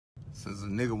Since a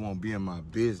nigga won't be in my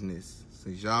business,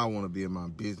 since y'all want to be in my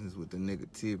business with the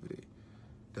negativity,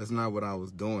 that's not what I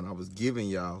was doing. I was giving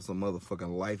y'all some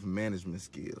motherfucking life management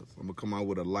skills. I'm gonna come out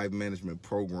with a life management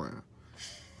program.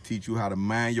 Teach you how to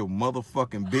mind your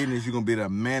motherfucking business. You're gonna be able to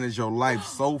manage your life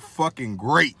so fucking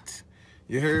great.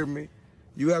 You heard me?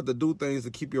 You have to do things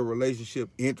to keep your relationship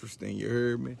interesting. You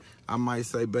heard me? I might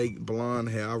say blonde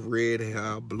hair, red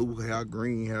hair, blue hair,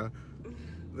 green hair.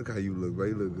 Look how you look, bro.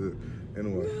 You look good.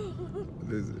 Anyway,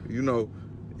 you know,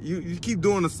 you keep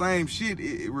doing the same shit,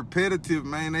 repetitive,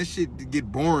 man. That shit get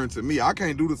boring to me. I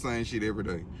can't do the same shit every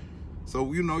day.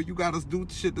 So, you know, you got to do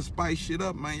shit to spice shit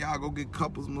up, man. Y'all go get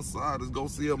couples massages, go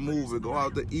see a movie, go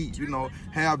out to eat, you know,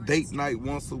 have date night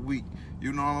once a week.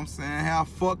 You know what I'm saying? Have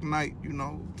fuck night, you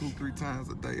know, 2-3 times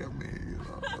a day. I mean, you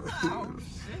know. Oh,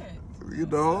 shit. You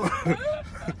know.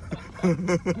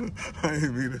 I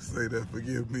ain't mean to say that,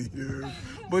 forgive me.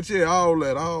 But yeah, all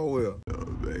that, all well. Oh,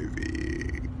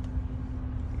 baby.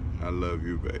 I love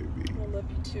you, baby. I love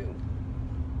you too.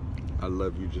 I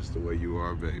love you just the way you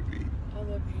are, baby. I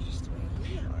love you just the way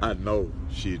you are. I know.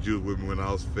 Shit, you was with me when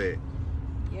I was fat.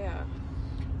 Yeah.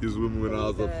 You was with me when I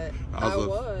was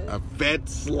a fat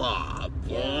slob.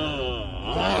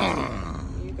 Yeah.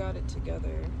 You got it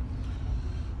together.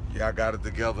 Yeah, I got it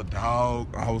together,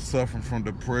 dog. I was suffering from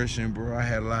depression, bro. I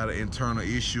had a lot of internal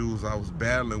issues I was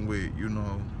battling with, you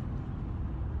know.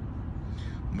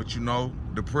 But, you know,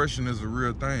 depression is a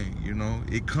real thing, you know.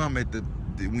 It come at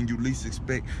when you least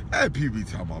expect. Hey, people be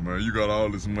talking about, man, you got all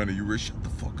this money, you rich. Shut the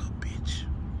fuck up, bitch.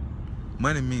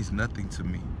 Money means nothing to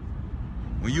me.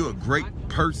 When you're a great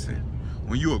person,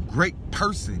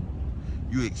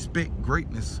 you expect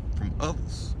greatness from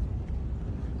others.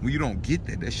 When you don't get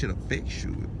that, that shit affects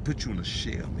you. It puts you in a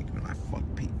shell, making me like, fuck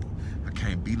people. I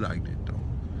can't be like that, though.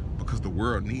 Because the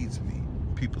world needs me.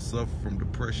 People suffer from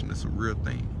depression. It's a real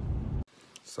thing.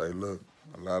 Say, look,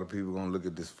 a lot of people gonna look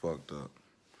at this fucked up.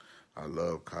 I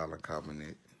love Colin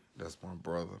Kaepernick. That's my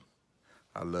brother.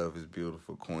 I love his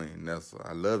beautiful queen, Nessa.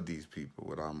 I love these people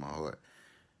with all my heart.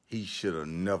 He should have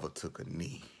never took a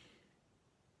knee.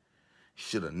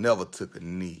 Should have never took a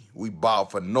knee. We bow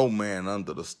for no man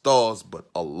under the stars, but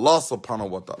Allah subhanahu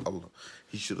wa ta'ala.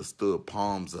 He should have stood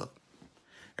palms up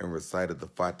and recited the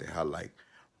Fatiha like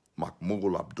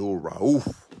Mahmoud Abdul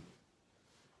Rauf.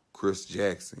 Chris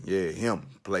Jackson, yeah, him,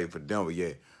 played for Denver,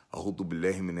 yeah. A'udhu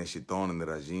billahi minash shaitanir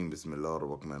rajim.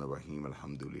 Bismillahir rahmanir rahim.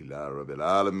 Alhamdulillah rabbil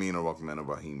alamin. Ar-Rahmanir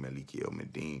rahim. Maliki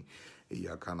yawmiddin.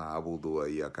 Iyyaka na'budu wa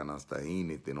iyyaka nasta'in.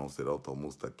 Ihdinas siratal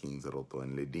mustaqim. Siratal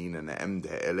ladina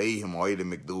an'amta alayhim ghayril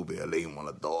maghdubi alayhim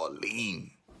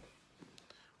waladdallin.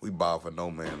 We bow for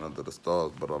no man under the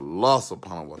stars but Allah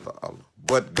subhanahu wa ta'ala.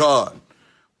 But God,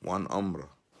 one umrah.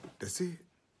 That's it.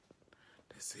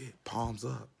 That's it. Palms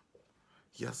up.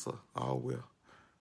 Yes, sir. All well.